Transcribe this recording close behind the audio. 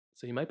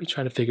So you might be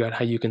trying to figure out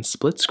how you can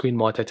split screen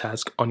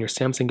multitask on your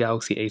Samsung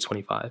Galaxy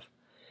A25.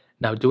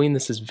 Now doing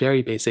this is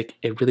very basic,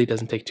 it really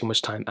doesn't take too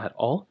much time at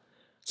all.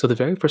 So the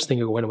very first thing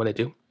you're going to want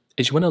to do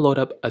is you want to load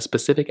up a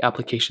specific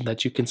application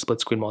that you can split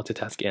screen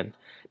multitask in.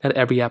 Not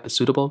every app is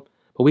suitable,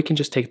 but we can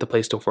just take the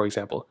Play Store for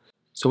example.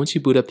 So once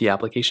you boot up the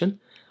application,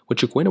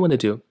 what you're going to want to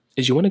do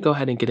is you want to go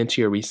ahead and get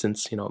into your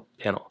recents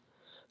panel.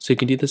 So you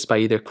can do this by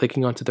either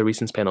clicking onto the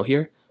recents panel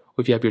here,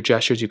 or if you have your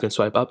gestures you can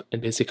swipe up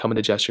and basically come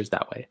into gestures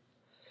that way.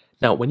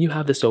 Now, when you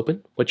have this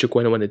open, what you're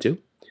going to want to do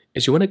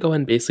is you want to go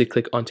ahead and basically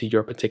click onto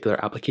your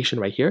particular application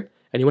right here,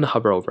 and you want to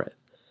hover over it.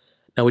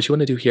 Now, what you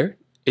want to do here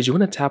is you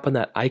want to tap on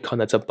that icon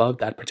that's above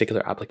that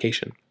particular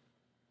application.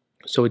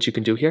 So what you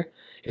can do here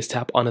is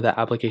tap onto that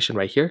application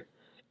right here,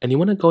 and you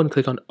want to go and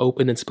click on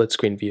Open in Split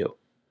Screen View.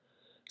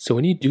 So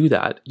when you do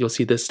that, you'll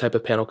see this type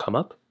of panel come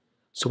up.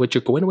 So what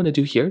you're going to want to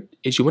do here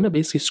is you want to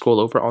basically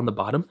scroll over on the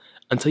bottom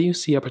until you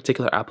see a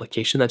particular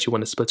application that you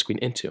want to split screen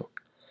into.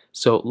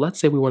 So let's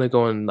say we want to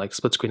go and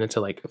split screen into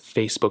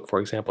Facebook,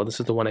 for example. This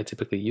is the one I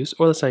typically use,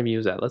 or let's not even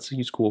use that. Let's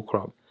use Google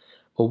Chrome.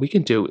 What we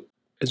can do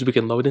is we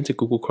can load into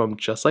Google Chrome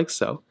just like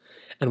so,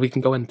 and we can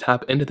go and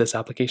tap into this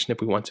application if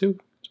we want to.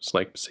 Just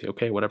say,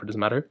 okay, whatever, doesn't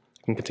matter.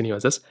 You can continue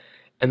as this.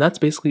 And that's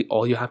basically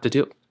all you have to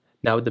do.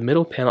 Now the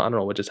middle panel, I don't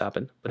know what just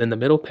happened, but in the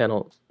middle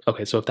panel,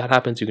 okay, so if that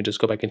happens, you can just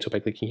go back into it by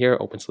clicking here,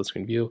 open split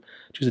screen view,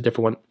 choose a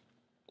different one.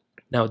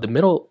 Now the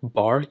middle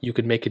bar, you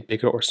can make it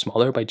bigger or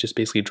smaller by just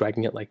basically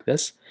dragging it like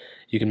this.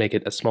 You can make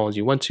it as small as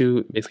you want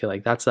to, basically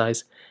like that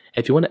size.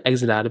 If you want to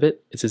exit out of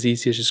it, it's as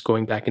easy as just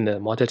going back into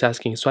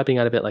multitasking, swiping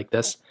out of it like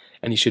this,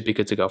 and you should be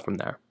good to go from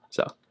there.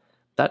 So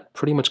that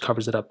pretty much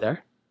covers it up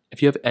there.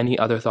 If you have any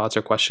other thoughts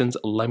or questions,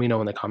 let me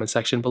know in the comment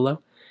section below.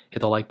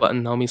 Hit the like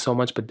button, help me so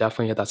much, but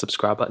definitely hit that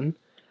subscribe button.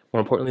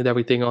 More importantly than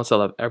everything else, I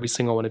love every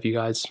single one of you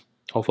guys.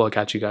 Hopefully I'll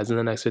catch you guys in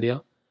the next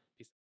video.